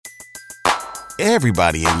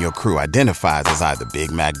Everybody in your crew identifies as either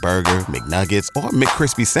Big Mac Burger, McNuggets, or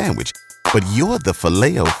McCrispy Sandwich. But you're the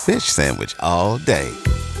Filet-O-Fish Sandwich all day.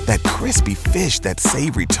 That crispy fish, that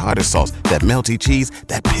savory tartar sauce, that melty cheese,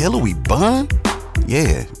 that pillowy bun.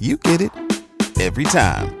 Yeah, you get it. Every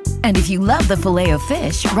time. And if you love the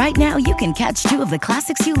Filet-O-Fish, right now you can catch two of the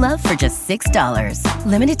classics you love for just $6.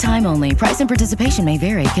 Limited time only. Price and participation may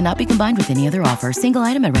vary. Cannot be combined with any other offer. Single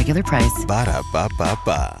item at regular price.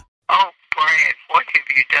 Ba-da-ba-ba-ba. Oh, Brad, what have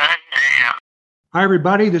you done now? Hi,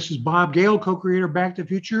 everybody. This is Bob Gale, co-creator of Back to the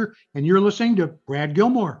Future, and you're listening to Brad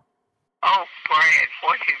Gilmore. Oh, Brad,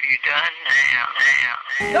 what have you done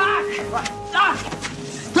now? Doc!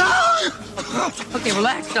 Okay,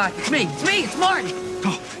 relax, Doc. It's me, it's Marty.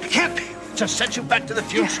 No, it can't be. Just sent you back to the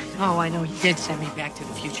future. Yeah. Oh, I know you did send me back to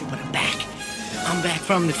the future, but I'm back. I'm back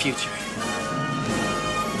from the future.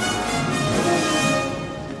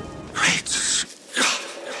 Great Scott.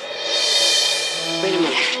 Wait a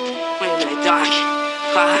minute, Doc.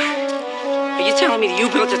 Are you telling me that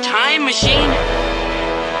you built a time machine?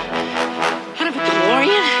 Out of a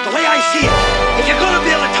DeLorean? The way I see it, if you're gonna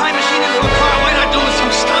build a time machine into a car, why not do it with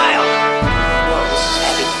some style? Whoa, this is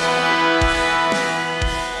heavy.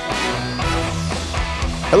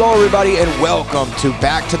 Hello, everybody, and welcome to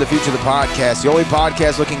Back to the Future, the podcast, the only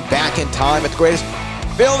podcast looking back in time at the greatest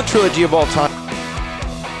film trilogy of all time.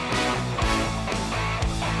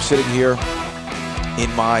 I'm sitting here in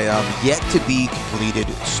my yet-to-be-completed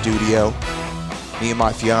studio. Me and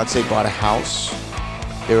my fiance bought a house.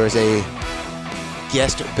 There is a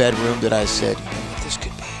guest bedroom that I said, you know what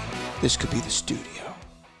this could be the studio.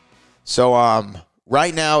 So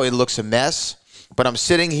right now it looks a mess, but I'm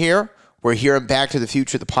sitting here. We're here in Back to the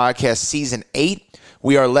Future, the podcast, Season 8.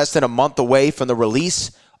 We are less than a month away from the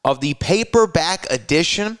release of the paperback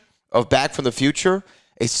edition of Back from the Future,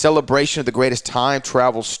 a celebration of the greatest time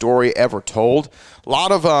travel story ever told. A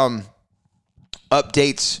lot of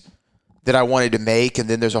updates that I wanted to make, and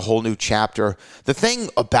then there's a whole new chapter. The thing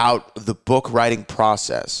about the book writing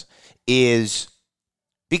process is,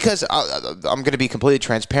 because I'm going to be completely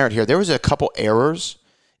transparent here, there was a couple errors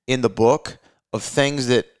in the book of things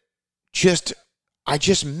that I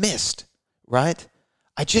just missed, right?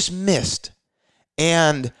 I just missed.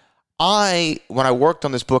 And when I worked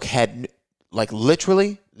on this book, had like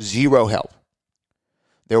literally zero help.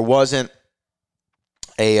 There wasn't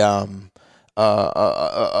a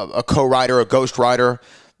co-writer, a ghostwriter.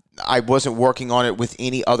 I wasn't working on it with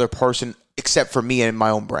any other person except for me and my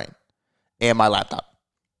own brain and my laptop.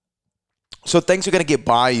 So things are going to get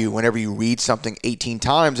by you whenever you read something 18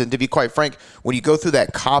 times. And to be quite frank, when you go through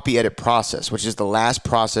that copy edit process, which is the last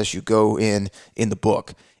process you go in the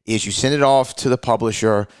book, is you send it off to the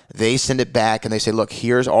publisher, they send it back, and they say, look,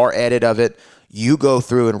 here's our edit of it. You go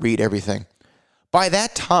through and read everything. By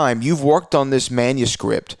that time, you've worked on this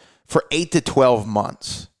manuscript for 8 to 12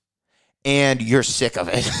 months, and you're sick of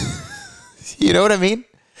it. You know what I mean?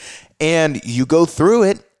 And you go through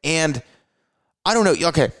it, and I don't know.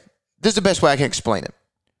 Okay, this is the best way I can explain it.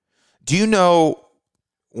 Do you know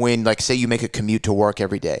when, like, say you make a commute to work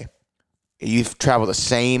every day, you've traveled the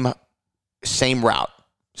same route,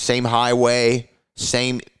 same highway,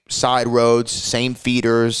 same side roads, same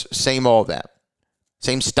feeders, same all that,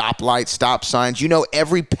 same stoplights, stop signs. You know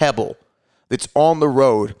every pebble that's on the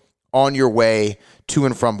road on your way to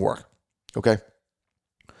and from work, okay?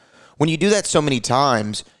 When you do that so many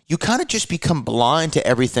times, you kind of just become blind to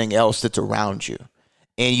everything else that's around you.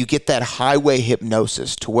 And you get that highway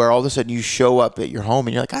hypnosis to where all of a sudden you show up at your home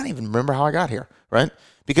and you're like, I don't even remember how I got here, right?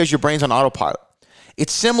 Because your brain's on autopilot.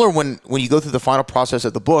 It's similar when you go through the final process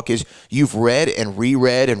of the book is you've read and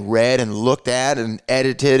reread and read and looked at and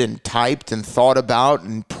edited and typed and thought about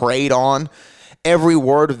and prayed on every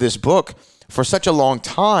word of this book for such a long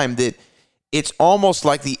time that it's almost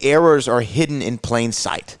like the errors are hidden in plain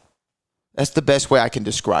sight. That's the best way I can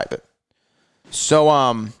describe it. So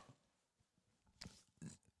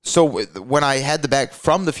when I had the Back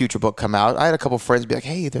from the Future book come out, I had a couple friends be like,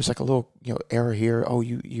 hey, there's like a little error here. Oh,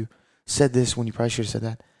 you said this when you probably should have said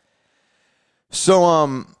that. So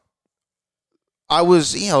I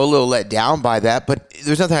was a little let down by that, but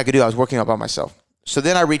there's nothing I could do. I was working out by myself. So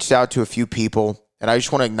then I reached out to a few people, and I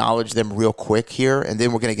just want to acknowledge them real quick here, and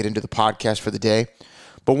then we're going to get into the podcast for the day.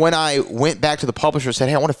 But when I went back to the publisher and said,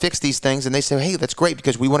 hey, I want to fix these things, and they said, hey, that's great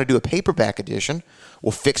because we want to do a paperback edition.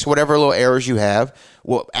 We'll fix whatever little errors you have.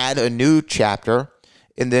 We'll add a new chapter,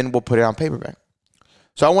 and then we'll put it on paperback.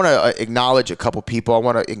 So I want to acknowledge a couple people. I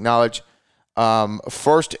want to acknowledge,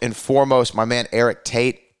 first and foremost, my man Eric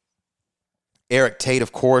Tate. Eric Tate,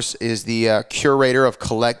 of course, is the curator of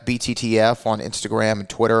Collect BTTF on Instagram and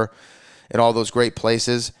Twitter and all those great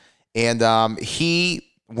places. And he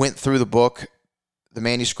went through the book, the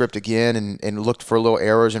manuscript again, and looked for little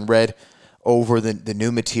errors and read over the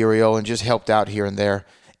new material and just helped out here and there.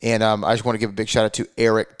 And I just want to give a big shout out to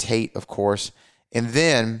Eric Tate, of course. And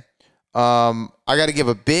then I got to give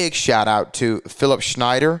a big shout out to Philip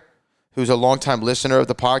Schneider, who's a longtime listener of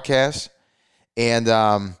the podcast.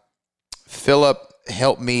 And Philip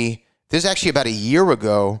helped me, this is actually about a year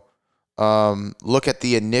ago, look at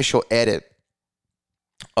the initial edit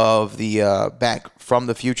of the Back from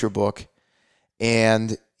the Future book.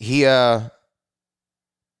 And he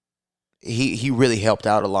really helped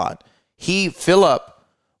out a lot. Philip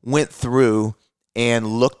went through and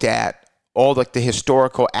looked at all like the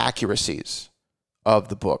historical accuracies of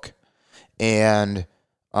the book, and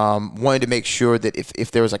wanted to make sure that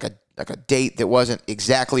if there was like a date that wasn't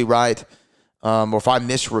exactly right, or if I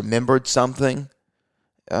misremembered something,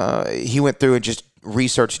 he went through and just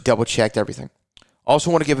researched, double checked everything. Also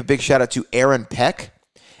want to give a big shout out to Aaron Peck.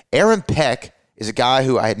 Aaron Peck is a guy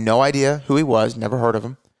who I had no idea who he was, never heard of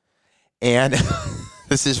him. And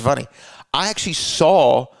this is funny. I actually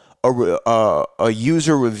saw a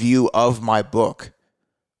user review of my book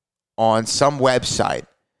on some website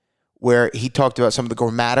where he talked about some of the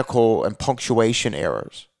grammatical and punctuation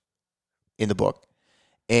errors in the book.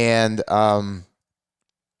 And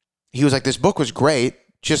he was like, this book was great,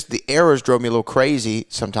 just the errors drove me a little crazy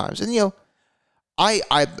sometimes. And, you know,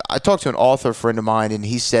 I talked to an author friend of mine, and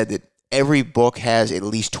he said that every book has at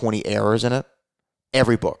least 20 errors in it.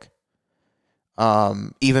 Every book.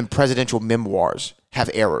 Even presidential memoirs have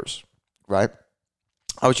errors, right?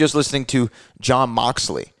 I was just listening to John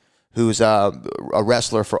Moxley, who's a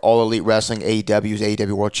wrestler for All Elite Wrestling, AEW's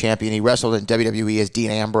AEW World Champion. He wrestled in WWE as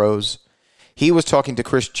Dean Ambrose. He was talking to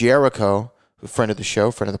Chris Jericho, a friend of the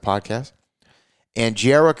show, friend of the podcast. And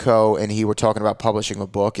Jericho and he were talking about publishing a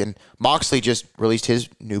book, and Moxley just released his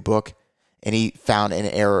new book, and he found an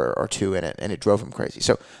error or two in it, and it drove him crazy.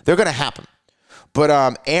 So they're going to happen.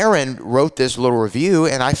 But Aaron wrote this little review,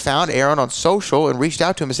 and I found Aaron on social and reached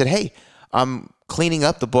out to him and said, hey, I'm cleaning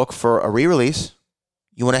up the book for a re-release.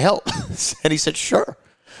 You want to help? And he said, sure.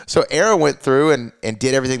 So Aaron went through and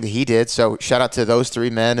did everything that he did. So shout out to those three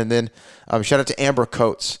men. And then shout out to Amber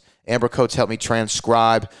Coates. Amber Coates helped me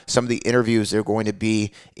transcribe some of the interviews that are going to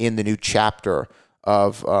be in the new chapter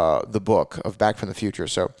of the book of Back from the Future.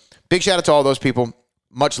 So big shout out to all those people.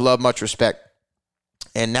 Much love, much respect.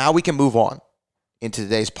 And now we can move on into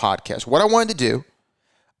today's podcast. What I wanted to do,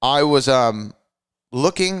 I was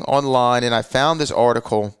looking online and I found this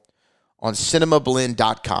article on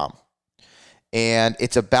cinemablend.com. And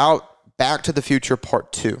it's about Back to the Future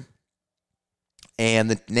Part 2. And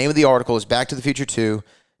the name of the article is Back to the Future 2,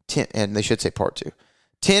 10, and they should say Part 2.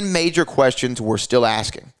 10 major questions we're still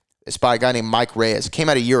asking. It's by a guy named Mike Reyes. It came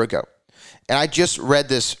out a year ago. And I just read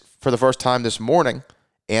this for the first time this morning.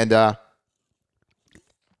 And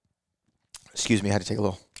excuse me, I had to take a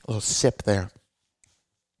little sip there.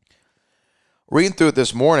 Reading through it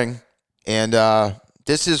this morning, and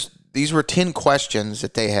these were 10 questions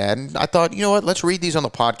that they had. And I thought, you know what, let's read these on the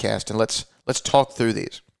podcast and let's talk through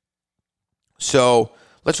these. So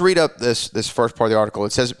let's read up this first part of the article.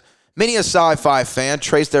 It says, many a sci-fi fan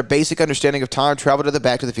traced their basic understanding of time travel to the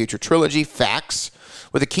Back to the Future trilogy facts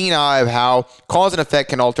with a keen eye of how cause and effect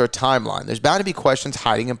can alter a timeline. There's bound to be questions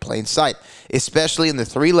hiding in plain sight, especially in the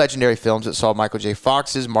three legendary films that saw Michael J.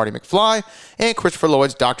 Fox's Marty McFly and Christopher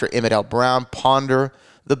Lloyd's Dr. Emmett L. Brown ponder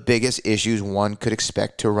the biggest issues one could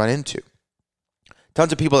expect to run into.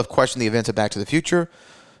 Tons of people have questioned the events of Back to the Future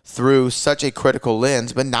through such a critical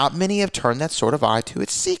lens, but not many have turned that sort of eye to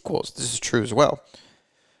its sequels. This is true as well.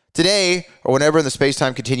 Today, or whenever in the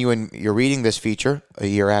space-time continuum you're reading this feature, a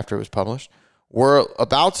year after it was published, we're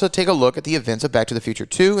about to take a look at the events of Back to the Future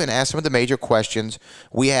 2 and ask some of the major questions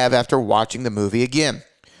we have after watching the movie again.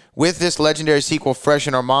 With this legendary sequel fresh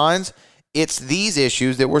in our minds, it's these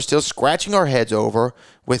issues that we're still scratching our heads over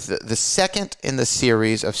with the second in the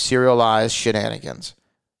series of serialized shenanigans.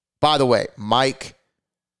 By the way, Mike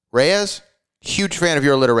Reyes, huge fan of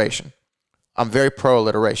your alliteration. I'm very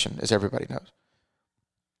pro-alliteration, as everybody knows.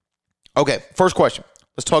 Okay, first question.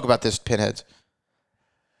 Let's talk about this, pinheads.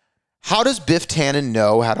 How does Biff Tannen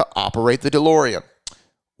know how to operate the DeLorean?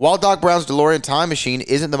 While Doc Brown's DeLorean time machine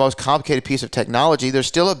isn't the most complicated piece of technology, there's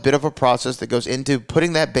still a bit of a process that goes into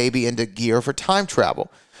putting that baby into gear for time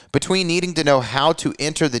travel. Between needing to know how to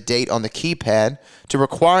enter the date on the keypad to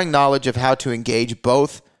requiring knowledge of how to engage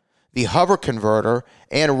both the hover converter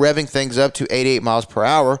and revving things up to 88 miles per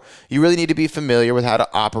hour, you really need to be familiar with how to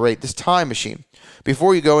operate this time machine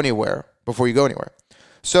before you go anywhere.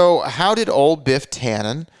 So how did old Biff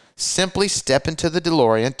Tannen simply step into the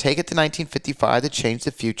DeLorean, take it to 1955 to change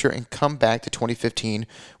the future, and come back to 2015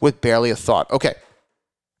 with barely a thought? Okay,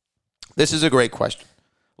 this is a great question.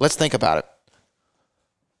 Let's think about it.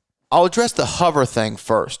 I'll address the hover thing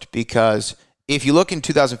first, because if you look in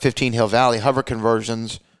 2015 Hill Valley, hover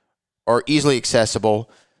conversions are easily accessible.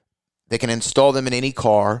 They can install them in any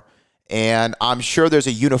car, and I'm sure there's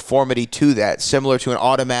a uniformity to that, similar to an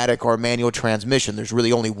automatic or manual transmission. There's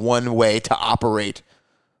really only one way to operate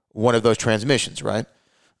one of those transmissions, right?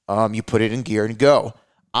 You put it in gear and go.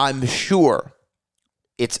 I'm sure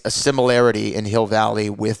it's a similarity in Hill Valley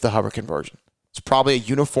with the hover conversion. It's probably a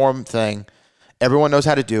uniform thing. Everyone knows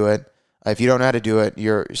how to do it. If you don't know how to do it,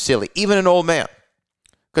 you're silly. Even an old man.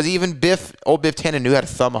 Because even old Biff Tannen knew how to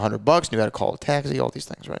thumb $100, knew how to call a taxi, all these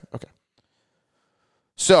things, right? Okay.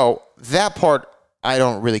 So that part I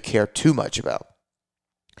don't really care too much about.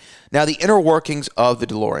 Now, the inner workings of the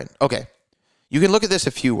DeLorean. Okay. You can look at this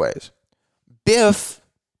a few ways. Biff,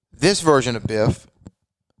 this version of Biff,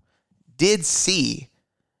 did see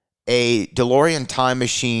a DeLorean time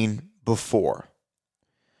machine before.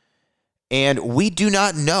 And we do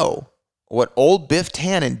not know what old Biff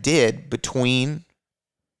Tannen did between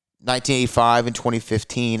 1985 and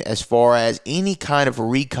 2015 as far as any kind of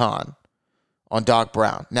recon on Doc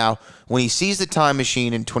Brown. Now, when he sees the time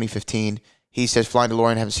machine in 2015, he says, Flying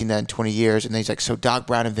DeLorean, haven't seen that in 20 years. And then he's like, so Doc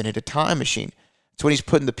Brown invented a time machine. It's when he's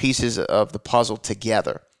putting the pieces of the puzzle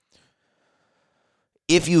together.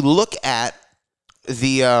 If you look at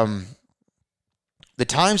the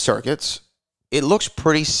time circuits, it looks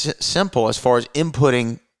pretty simple as far as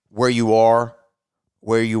inputting where you are,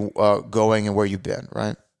 where you are going, and where you've been,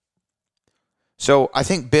 right? So I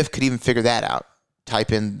think Biff could even figure that out.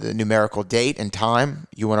 Type in the numerical date and time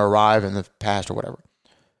you want to arrive in the past or whatever.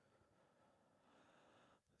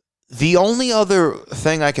 The only other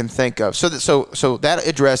thing I can think of, so that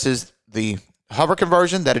addresses the hover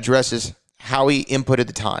conversion, that addresses how he inputted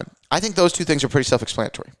the time. I think those two things are pretty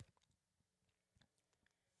self-explanatory.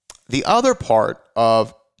 The other part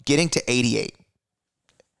of getting to 88,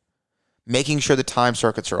 making sure the time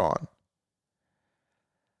circuits are on.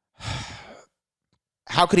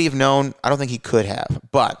 How could he have known? I don't think he could have.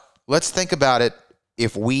 But let's think about it.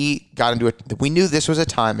 If we got into it, we knew this was a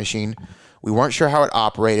time machine. We weren't sure how it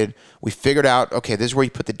operated. We figured out, okay, this is where you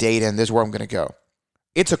put the data in. This is where I'm going to go.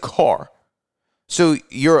 It's a car. So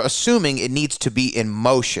you're assuming it needs to be in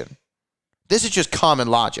motion. This is just common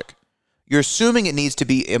logic. You're assuming it needs to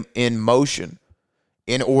be in motion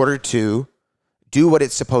in order to do what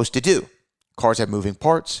it's supposed to do. Cars have moving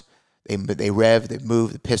parts. They rev, they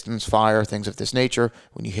move, the pistons fire, things of this nature,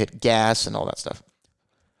 when you hit gas and all that stuff.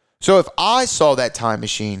 So if I saw that time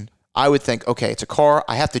machine, I would think, okay, it's a car.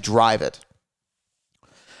 I have to drive it.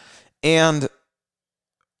 And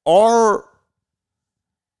our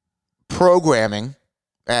programming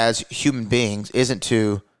as human beings isn't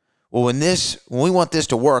to, well, when we want this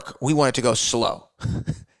to work, we want it to go slow.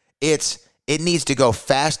 It needs to go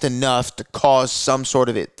fast enough to cause some sort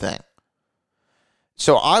of thing.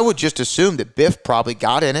 So I would just assume that Biff probably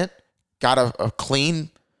got in it, got a clean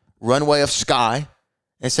runway of sky,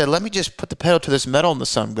 and said, let me just put the pedal to this metal in the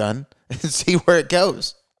sun gun and see where it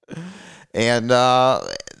goes. And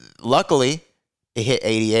luckily, it hit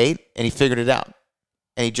 88, and he figured it out.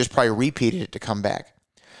 And he just probably repeated it to come back.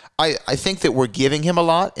 I think that we're giving him a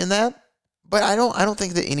lot in that, but I don't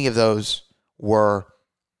think that any of those were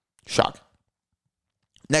shocking.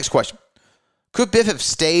 Next question. Could Biff have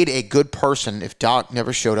stayed a good person if Doc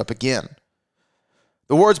never showed up again?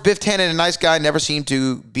 The words Biff Tannen and Nice Guy never seemed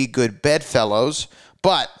to be good bedfellows,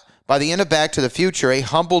 but by the end of Back to the Future, a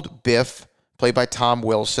humbled Biff, played by Tom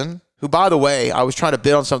Wilson, who, by the way, I was trying to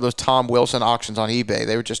bid on some of those Tom Wilson auctions on eBay.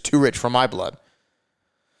 They were just too rich for my blood.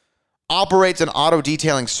 Operates an auto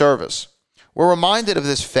detailing service. We're reminded of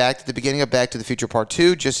this fact at the beginning of Back to the Future Part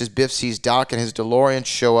 2, just as Biff sees Doc and his DeLorean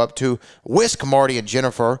show up to whisk Marty and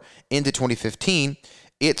Jennifer into 2015.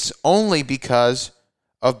 It's only because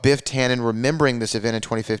of Biff Tannen remembering this event in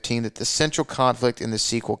 2015 that the central conflict in the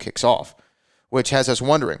sequel kicks off, which has us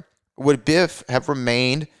wondering, would Biff have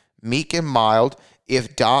remained meek and mild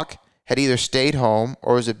if Doc had either stayed home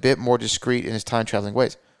or was a bit more discreet in his time-traveling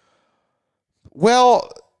ways?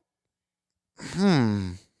 Well,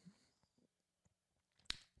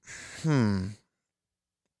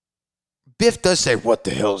 Biff does say, what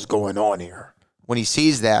the hell is going on here? When he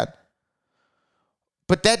sees that.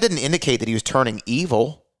 But that didn't indicate that he was turning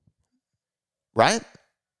evil. Right?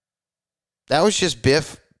 That was just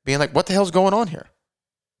Biff being like, what the hell's going on here?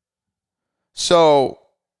 So,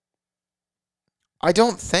 I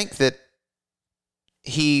don't think that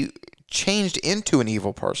he changed into an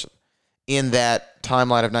evil person in that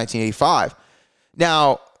timeline of 1985.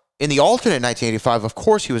 Now, in the alternate 1985, of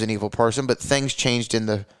course he was an evil person, but things changed in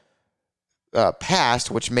the past,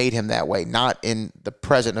 which made him that way, not in the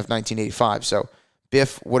present of 1985. So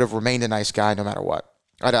Biff would have remained a nice guy no matter what.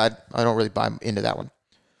 I don't really buy into that one.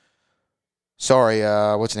 Sorry,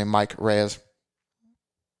 what's his name? Mike Reyes.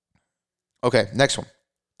 Okay, next one.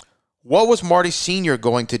 What was Marty Sr.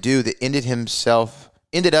 going to do that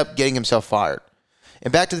ended up getting himself fired?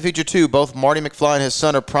 In Back to the Future 2, both Marty McFly and his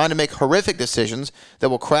son are primed to make horrific decisions that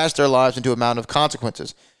will crash their lives into a mountain of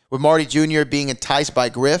consequences. With Marty Jr. being enticed by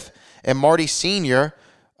Griff and Marty Sr.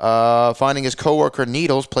 Finding his coworker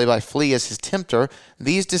Needles, played by Flea, as his tempter,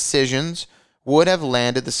 these decisions would have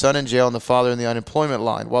landed the son in jail and the father in the unemployment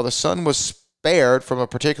line. While the son was spared from a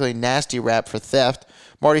particularly nasty rap for theft,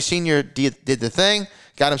 Marty Sr. did the thing,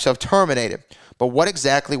 got himself terminated. But what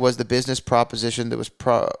exactly was the business proposition that was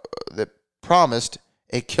that promised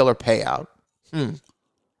a killer payout?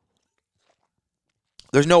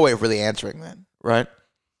 There's no way of really answering that, right?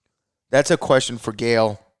 That's a question for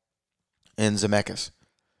Gale and Zemeckis.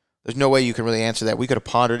 There's no way you can really answer that. We could have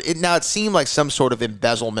pondered it. Now, it seemed like some sort of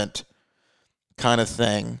embezzlement kind of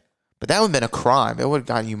thing, but that would have been a crime. It would have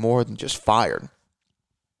gotten you more than just fired.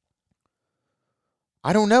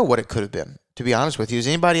 I don't know what it could have been, to be honest with you. Is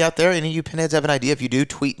anybody out there, any of you pinheads have an idea? If you do,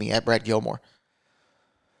 tweet me at Brad Gilmore.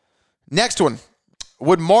 Next one.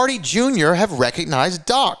 Would Marty Jr. have recognized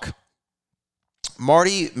Doc?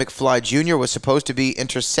 Marty McFly Jr. was supposed to be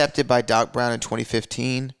intercepted by Doc Brown in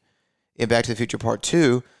 2015 in Back to the Future Part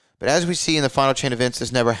 2, but as we see in the final chain of events,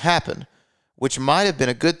 this never happened, which might have been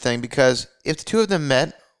a good thing, because if the two of them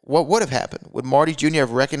met, what would have happened? Would Marty Jr.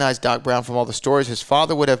 have recognized Doc Brown from all the stories his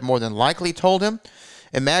father would have more than likely told him?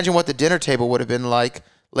 Imagine what the dinner table would have been like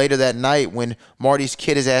later that night when Marty's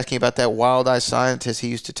kid is asking about that wild-eyed scientist he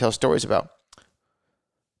used to tell stories about.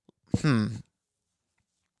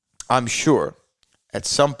 I'm sure at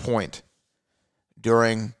some point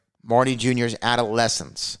during Marty Jr.'s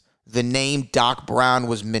adolescence, the name Doc Brown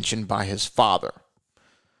was mentioned by his father.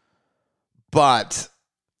 But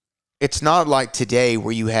it's not like today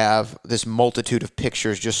where you have this multitude of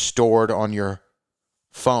pictures just stored on your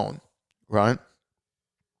phone, right?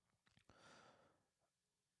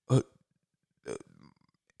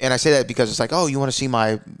 And I say that because it's like, oh, you want to see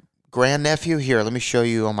my grandnephew? Here, let me show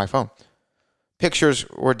you on my phone. Pictures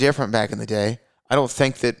were different back in the day. I don't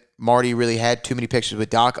think that Marty really had too many pictures with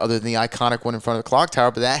Doc other than the iconic one in front of the clock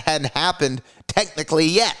tower, but that hadn't happened technically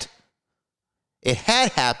yet. It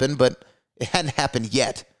had happened, but it hadn't happened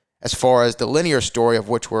yet as far as the linear story of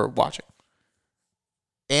which we're watching.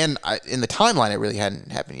 And in the timeline, it really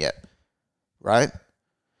hadn't happened yet, right?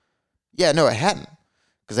 Yeah, no, it hadn't,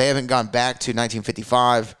 because they haven't gone back to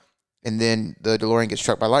 1955 and then the DeLorean gets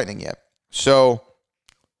struck by lightning yet. So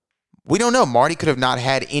we don't know. Marty could have not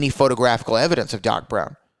had any photographical evidence of Doc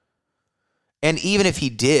Brown. And even if he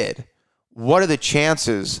did, what are the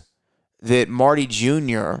chances that Marty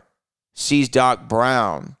Jr. sees Doc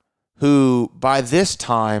Brown, who by this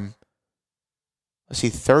time,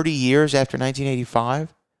 30 years after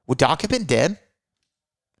 1985? Would Doc have been dead?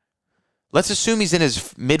 Let's assume he's in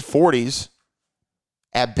his mid-40s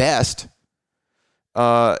at best in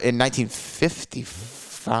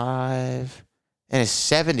 1955, in his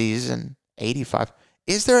 70s and 85.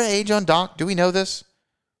 Is there an age on Doc? Do we know this?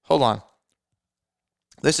 Hold on.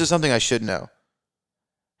 This is something I should know.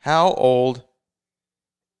 How old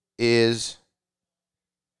is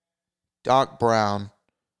Doc Brown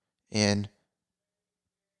in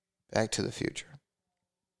Back to the Future?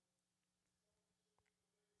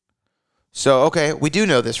 So, okay, we do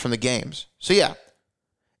know this from the games. So, yeah,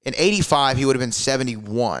 in 85, he would have been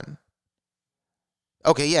 71.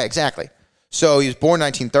 Okay, yeah, exactly. So, he was born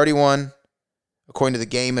 1931, according to the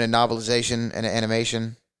game and a novelization and an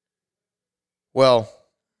animation. Well,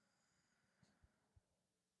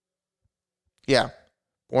 yeah,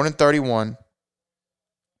 born in 31.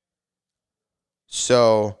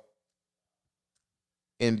 So,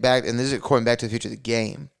 and this is according Back to the Future, the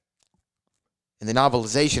game. In the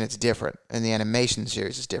novelization, it's different. In the animation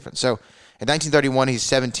series, it's different. So, in 1931, he's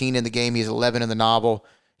 17 in the game. He's 11 in the novel.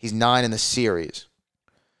 He's 9 in the series.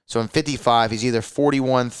 So, in 55, he's either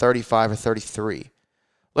 41, 35, or 33.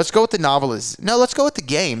 Let's go with the novelist. No, let's go with the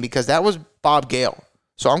game, because that was Bob Gale.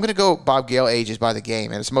 So, I'm going to go Bob Gale ages by the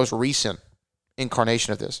game, and it's the most recent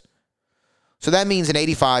incarnation of this. So, that means in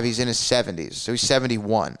 85, he's in his 70s. So, he's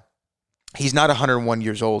 71. He's not 101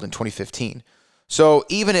 years old in 2015. So,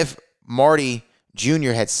 even if Marty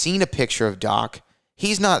Jr. had seen a picture of Doc,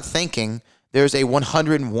 he's not thinking there's a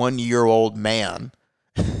 101-year-old man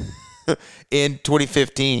in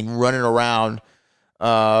 2015 running around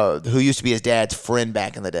who used to be his dad's friend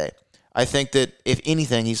back in the day. I think that if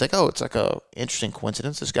anything, he's like, oh, it's like a interesting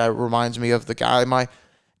coincidence. This guy reminds me of the guy my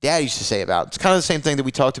dad used to say about. It's kind of the same thing that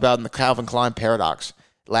we talked about in the Calvin Klein paradox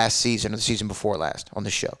last season or the season before last on the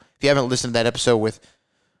show. If you haven't listened to that episode with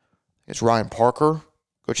it's Ryan Parker,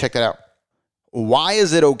 go check that out. Why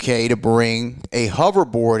is it okay to bring a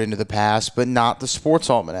hoverboard into the past but not the sports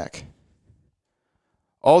almanac?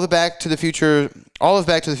 All of Back to the Future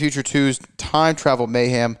 2's time travel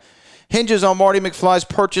mayhem hinges on Marty McFly's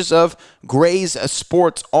purchase of Gray's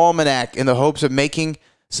Sports Almanac in the hopes of making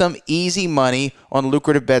some easy money on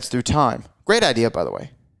lucrative bets through time. Great idea, by the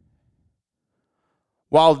way.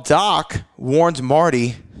 While Doc warns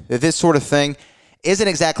Marty that this sort of thing isn't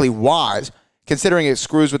exactly wise, considering it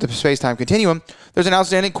screws with the space-time continuum, there's an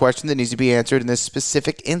outstanding question that needs to be answered in this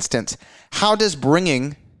specific instance. How does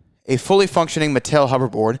bringing a fully functioning Mattel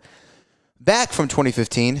hoverboard back from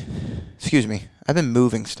 2015, I've been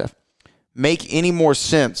moving stuff, make any more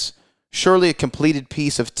sense? Surely a completed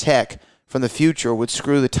piece of tech from the future would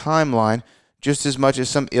screw the timeline just as much as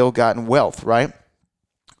some ill-gotten wealth, right?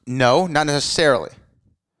 No, not necessarily.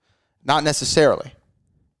 Not necessarily.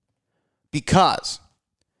 Because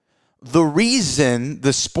the reason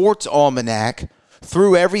the sports almanac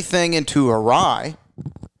threw everything into awry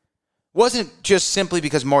wasn't just simply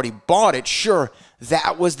because Marty bought it. Sure,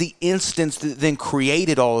 that was the instance that then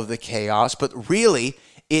created all of the chaos, but really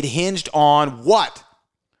it hinged on what?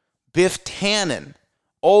 Biff Tannen,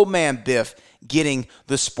 old man Biff, getting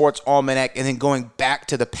the sports almanac and then going back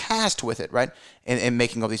to the past with it, right? And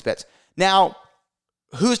making all these bets. Now,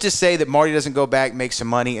 who's to say that Marty doesn't go back, make some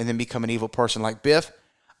money, and then become an evil person like Biff?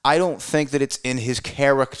 I don't think that it's in his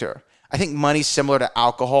character. I think money's similar to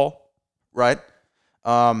alcohol, right?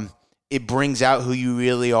 It brings out who you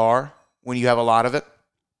really are when you have a lot of it.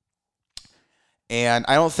 And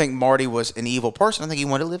I don't think Marty was an evil person. I think he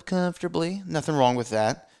wanted to live comfortably. Nothing wrong with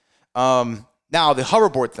that. Now, the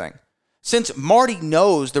hoverboard thing. Since Marty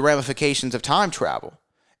knows the ramifications of time travel,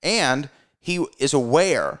 and he is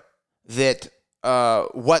aware that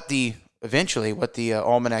what the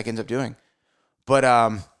almanac ends up doing. But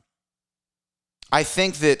I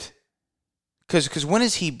think that, because when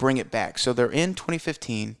does he bring it back? So they're in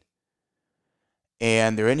 2015,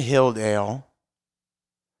 and they're in Hilldale.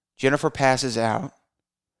 Jennifer passes out.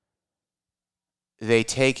 They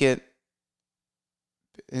take it,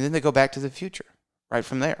 and then they go back to the future right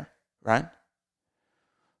from there, right?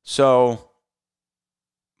 So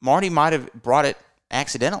Marty might have brought it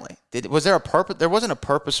accidentally. Was there a purpose? There wasn't a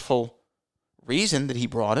purposeful reason that he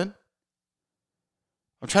brought it.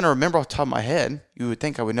 I'm trying to remember off the top of my head. You would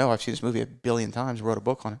think I would know. I've seen this movie 1 billion times, wrote a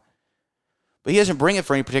book on it. But he doesn't bring it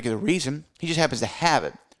for any particular reason. He just happens to have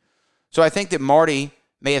it. So I think that Marty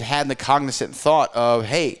may have had the cognizant thought of,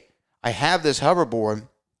 hey, I have this hoverboard.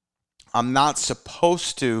 I'm not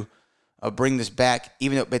supposed to bring this back,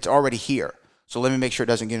 even though it's already here. So let me make sure it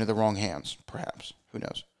doesn't get into the wrong hands, perhaps. Who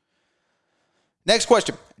knows? Next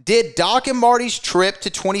question. Did Doc and Marty's trip to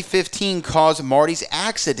 2015 cause Marty's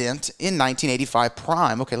accident in 1985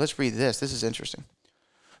 Prime? Okay, let's read this. This is interesting.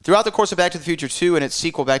 Throughout the course of Back to the Future 2 and its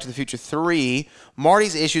sequel, Back to the Future 3,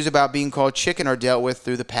 Marty's issues about being called chicken are dealt with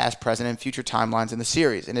through the past, present, and future timelines in the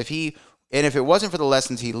series. And if it wasn't for the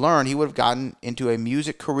lessons he learned, he would have gotten into a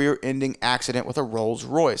music career-ending accident with a Rolls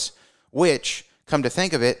Royce, which, come to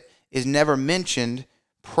think of it, is never mentioned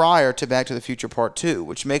prior to Back to the Future Part 2,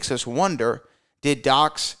 which makes us wonder, did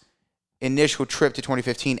Doc's initial trip to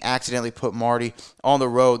 2015 accidentally put Marty on the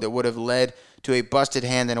road that would have led to a busted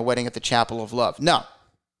hand and a wedding at the Chapel of Love? No,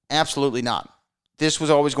 absolutely not. This was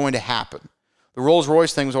always going to happen. The Rolls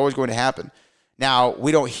Royce thing was always going to happen. Now,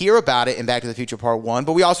 we don't hear about it in Back to the Future Part 1,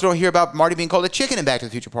 but we also don't hear about Marty being called a chicken in Back to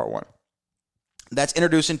the Future Part 1. That's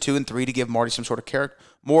introduced in 2 and 3 to give Marty some sort of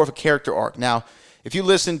more of a character arc. Now, if you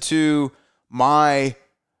listen to my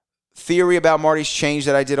theory about Marty's change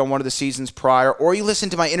that I did on one of the seasons prior, or you listen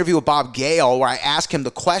to my interview with Bob Gale where I ask him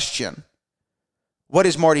the question, what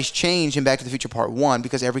is Marty's change in Back to the Future Part 1?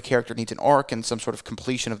 Because every character needs an arc and some sort of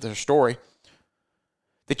completion of their story.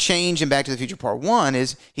 The change in Back to the Future Part 1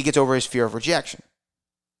 is he gets over his fear of rejection.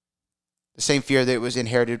 The same fear that was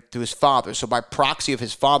inherited through his father. So by proxy of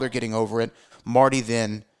his father getting over it, Marty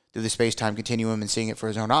then, through the space-time continuum and seeing it for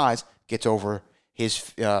his own eyes, gets over his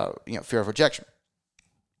fear of rejection.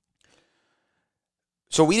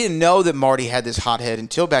 So we didn't know that Marty had this hothead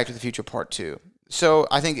until Back to the Future Part 2. So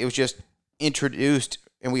I think it was just introduced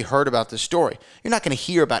and we heard about this story. You're not going to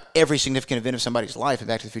hear about every significant event of somebody's life in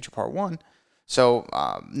Back to the Future Part 1. So,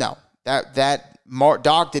 no.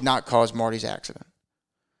 Doc did not cause Marty's accident.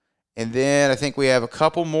 And then I think we have a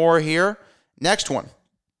couple more here. Next one.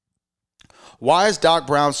 Why is Doc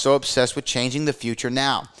Brown so obsessed with changing the future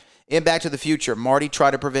now? In Back to the Future, Marty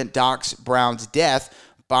tried to prevent Doc Brown's death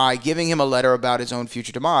by giving him a letter about his own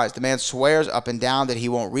future demise. The man swears up and down that he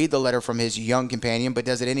won't read the letter from his young companion, but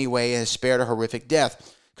does it anyway and has spared a horrific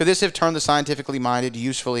death. Could this have turned the scientifically minded,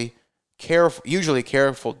 usually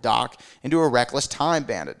careful Doc into a reckless time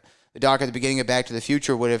bandit? The Doc at the beginning of Back to the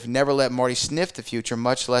Future would have never let Marty sniff the future,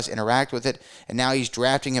 much less interact with it, and now he's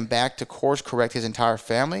drafting him back to course correct his entire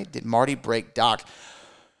family? Did Marty break Doc?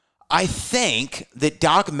 I think that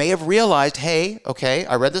Doc may have realized, hey, okay,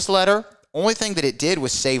 I read this letter. Only thing that it did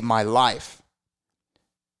was save my life,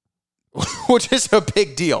 which is a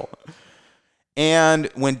big deal. And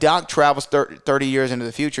when Doc travels 30 years into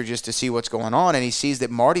the future just to see what's going on, and he sees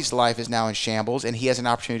that Marty's life is now in shambles and he has an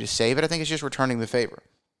opportunity to save it, I think it's just returning the favor.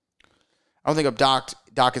 I don't think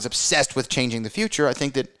Doc is obsessed with changing the future. I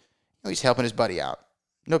think that he's helping his buddy out.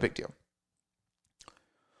 No big deal.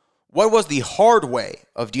 What was the hard way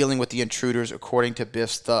of dealing with the intruders according to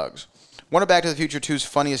Biff's thugs? One of Back to the Future 2's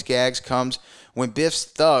funniest gags comes when Biff's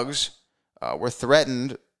thugs were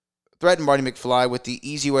threatened Marty McFly with the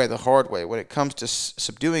easy way or the hard way. When it comes to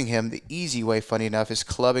subduing him, the easy way, funny enough, is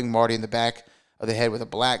clubbing Marty in the back of the head with a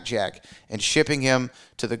blackjack and shipping him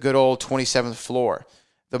to the good old 27th floor.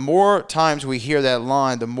 The more times we hear that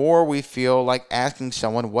line, the more we feel like asking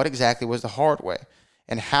someone what exactly was the hard way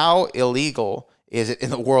and how illegal is it in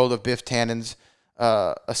the world of Biff Tannen's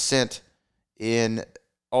ascent in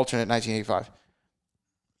alternate 1985.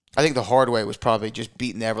 I think the hard way was probably just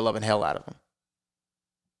beating the ever-loving hell out of him.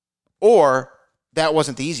 Or that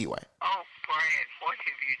wasn't the easy way. Oh, Brad, what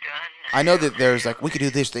have you done now? I know that there's like, we could do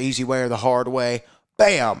this the easy way or the hard way.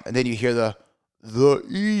 Bam! And then you hear the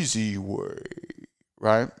easy way,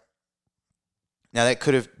 right? Now that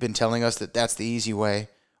could have been telling us that that's the easy way.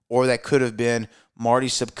 Or that could have been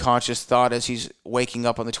Marty's subconscious thought as he's waking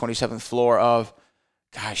up on the 27th floor of,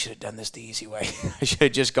 God, I should have done this the easy way. I should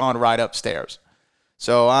have just gone right upstairs.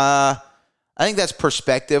 So I think that's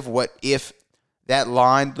perspective. What if that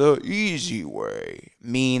line, the easy way,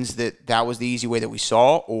 means that was the easy way that we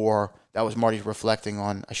saw, or that was Marty's reflecting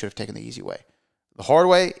on, I should have taken the easy way. The hard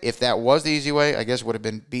way, if that was the easy way, I guess would have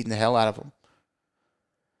been beating the hell out of him.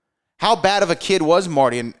 How bad of a kid was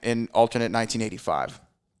Marty in alternate 1985?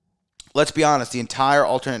 Let's be honest, the entire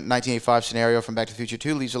alternate 1985 scenario from Back to the Future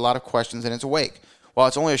 2 leaves a lot of questions in its wake. While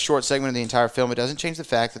it's only a short segment of the entire film, it doesn't change the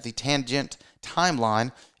fact that the tangent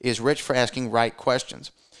timeline is rich for asking right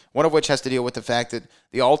questions. One of which has to deal with the fact that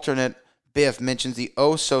the alternate Biff mentions the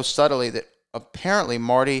so subtly that apparently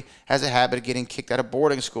Marty has a habit of getting kicked out of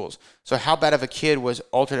boarding schools. So how bad of a kid was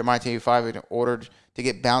alternate 1985 in order to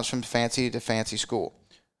get bounced from fancy to fancy school?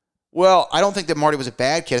 Well, I don't think that Marty was a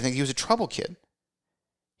bad kid. I think he was a trouble kid.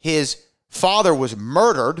 His father was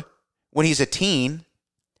murdered when he's a teen,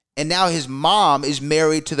 and now his mom is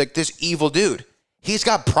married to this evil dude. He's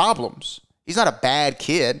got problems. He's not a bad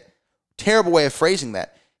kid. Terrible way of phrasing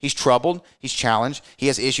that. He's troubled. He's challenged. He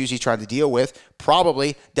has issues he's trying to deal with.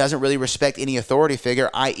 Probably doesn't really respect any authority figure,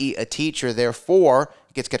 i.e. a teacher. Therefore,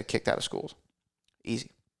 gets kicked out of schools. Easy.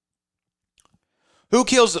 Who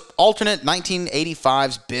kills alternate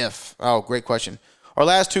 1985's Biff? Oh, great question. Our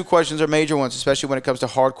last two questions are major ones, especially when it comes to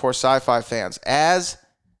hardcore sci-fi fans. As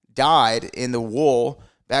died in the wool,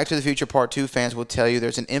 Back to the Future Part 2 fans will tell you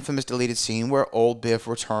there's an infamous deleted scene where old Biff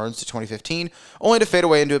returns to 2015, only to fade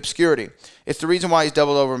away into obscurity. It's the reason why he's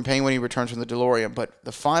doubled over in pain when he returns from the DeLorean, but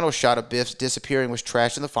the final shot of Biff's disappearing was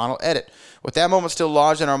trashed in the final edit. With that moment still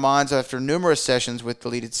lodged in our minds after numerous sessions with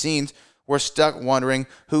deleted scenes, we're stuck wondering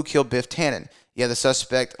who killed Biff Tannen. Yeah, the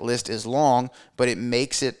suspect list is long, but it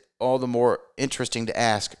makes it all the more interesting to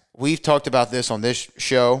ask. We've talked about this on this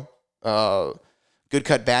show, Good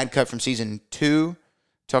Cut, Bad Cut from Season 2,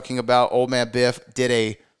 talking about Old Man Biff. Did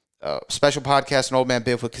a special podcast on Old Man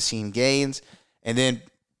Biff with Kasim Gaines, and then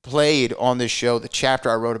played on this show the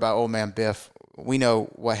chapter I wrote about Old Man Biff. We know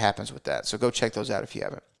what happens with that, so go check those out if you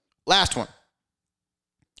haven't. Last one.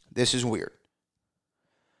 This is weird.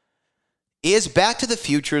 Is Back to the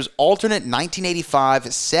Future's alternate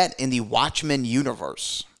 1985 set in the Watchmen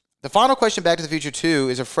universe? The final question, Back to the Future 2,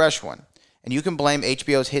 is a fresh one, and you can blame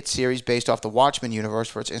HBO's hit series based off the Watchmen universe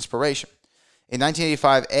for its inspiration. In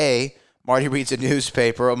 1985A, Marty reads a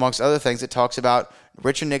newspaper, amongst other things, that talks about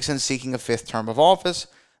Richard Nixon seeking a fifth term of office.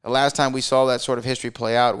 The last time we saw that sort of history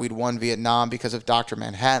play out, we'd won Vietnam because of Dr.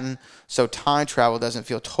 Manhattan, so time travel doesn't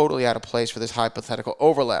feel totally out of place for this hypothetical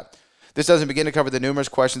overlap. This doesn't begin to cover the numerous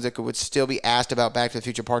questions that would still be asked about Back to the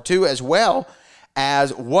Future Part 2, as well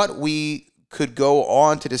as what we could go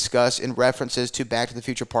on to discuss in references to Back to the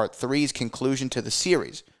Future Part 3's conclusion to the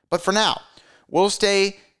series. But for now, we'll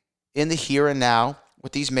stay in the here and now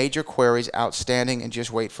with these major queries outstanding and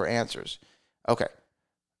just wait for answers. Okay.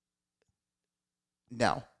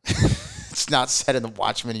 No. It's not set in the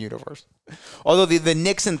Watchmen universe. Although the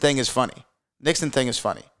Nixon thing is funny.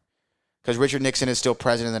 Because Richard Nixon is still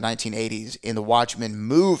president in the 1980s in the Watchmen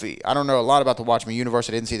movie. I don't know a lot about the Watchmen universe.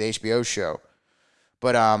 I didn't see the HBO show.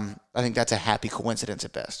 But I think that's a happy coincidence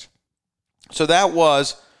at best. So that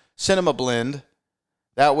was Cinema Blend.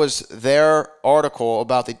 That was their article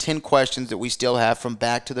about the 10 questions that we still have from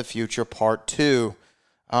Back to the Future Part 2.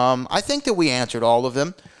 I think that we answered all of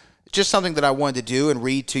them. It's just something that I wanted to do and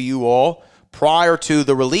read to you all prior to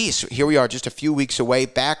the release. Here we are just a few weeks away.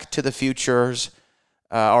 Back to the Future's,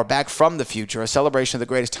 or Back from the Future, a celebration of the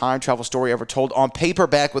greatest time travel story ever told on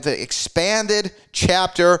paperback with an expanded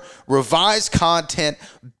chapter, revised content,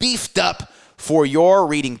 beefed up for your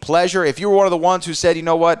reading pleasure. If you were one of the ones who said, you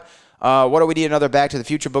know what do we need another Back to the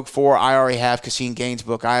Future book for? I already have Cassine Gaines'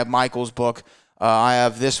 book. I have Michael's book. I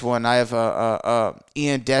have this one. I have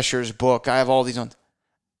Ian Desher's book. I have all these ones.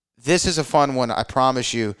 This is a fun one, I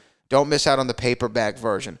promise you. Don't miss out on the paperback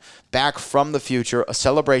version. Back from the Future, a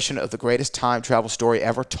celebration of the greatest time travel story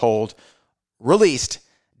ever told. Released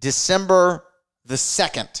December the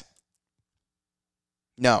 2nd.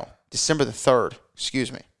 No, December the 3rd.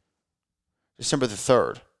 Excuse me. December the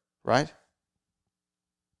 3rd, right?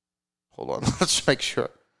 Hold on, let's make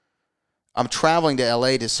sure. I'm traveling to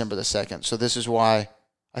LA December the 2nd, so this is why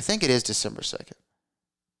I think it is December 2nd.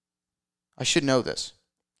 I should know this.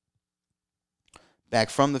 Back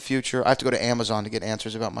from the Future. I have to go to Amazon to get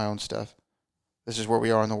answers about my own stuff. This is where we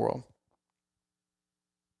are in the world.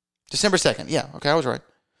 December 2nd. Yeah, okay, I was right.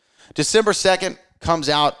 December 2nd comes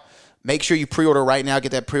out. Make sure you pre-order right now.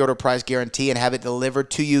 Get that pre-order price guarantee and have it delivered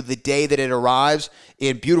to you the day that it arrives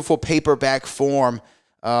in beautiful paperback form.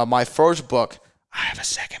 My first book. I have a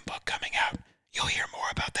second book coming out. You'll hear more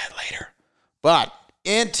about that later. But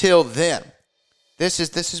until then, this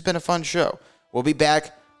has been a fun show. We'll be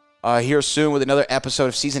back here soon with another episode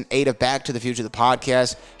of Season 8 of Back to the Future, the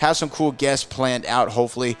podcast. Have some cool guests planned out.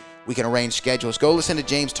 Hopefully, we can arrange schedules. Go listen to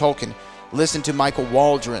James Tolkien. Listen to Michael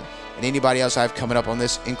Waldron and anybody else I have coming up on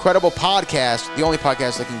this incredible podcast, the only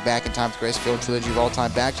podcast looking back in time with the greatest film trilogy of all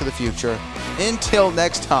time, Back to the Future. Until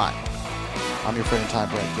next time, I'm your friend in time,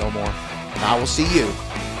 Brad Gilmore, and I will see you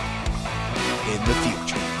in the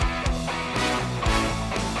future.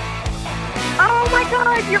 Oh my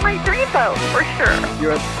God, you're my dreamboat, for sure.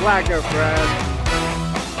 You're a slacker, Fred.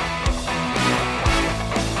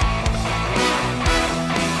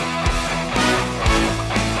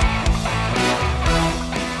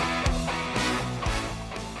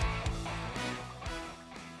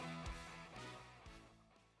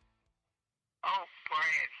 Oh,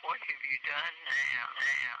 Brad, what have you done now?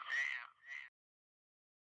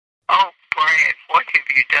 Oh, Brad, what have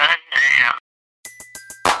you done now?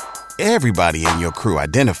 Everybody in your crew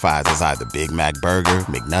identifies as either Big Mac Burger,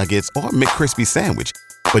 McNuggets, or McCrispy Sandwich.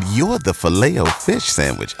 But you're the Filet-O-Fish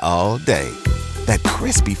Sandwich all day. That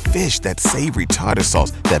crispy fish, that savory tartar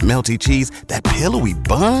sauce, that melty cheese, that pillowy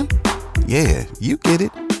bun. Yeah, you get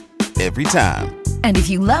it. Every time. And if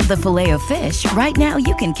you love the Filet-O-Fish, right now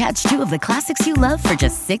you can catch two of the classics you love for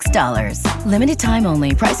just $6. Limited time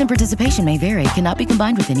only. Price and participation may vary. Cannot be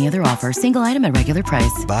combined with any other offer. Single item at regular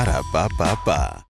price. Ba-da-ba-ba-ba.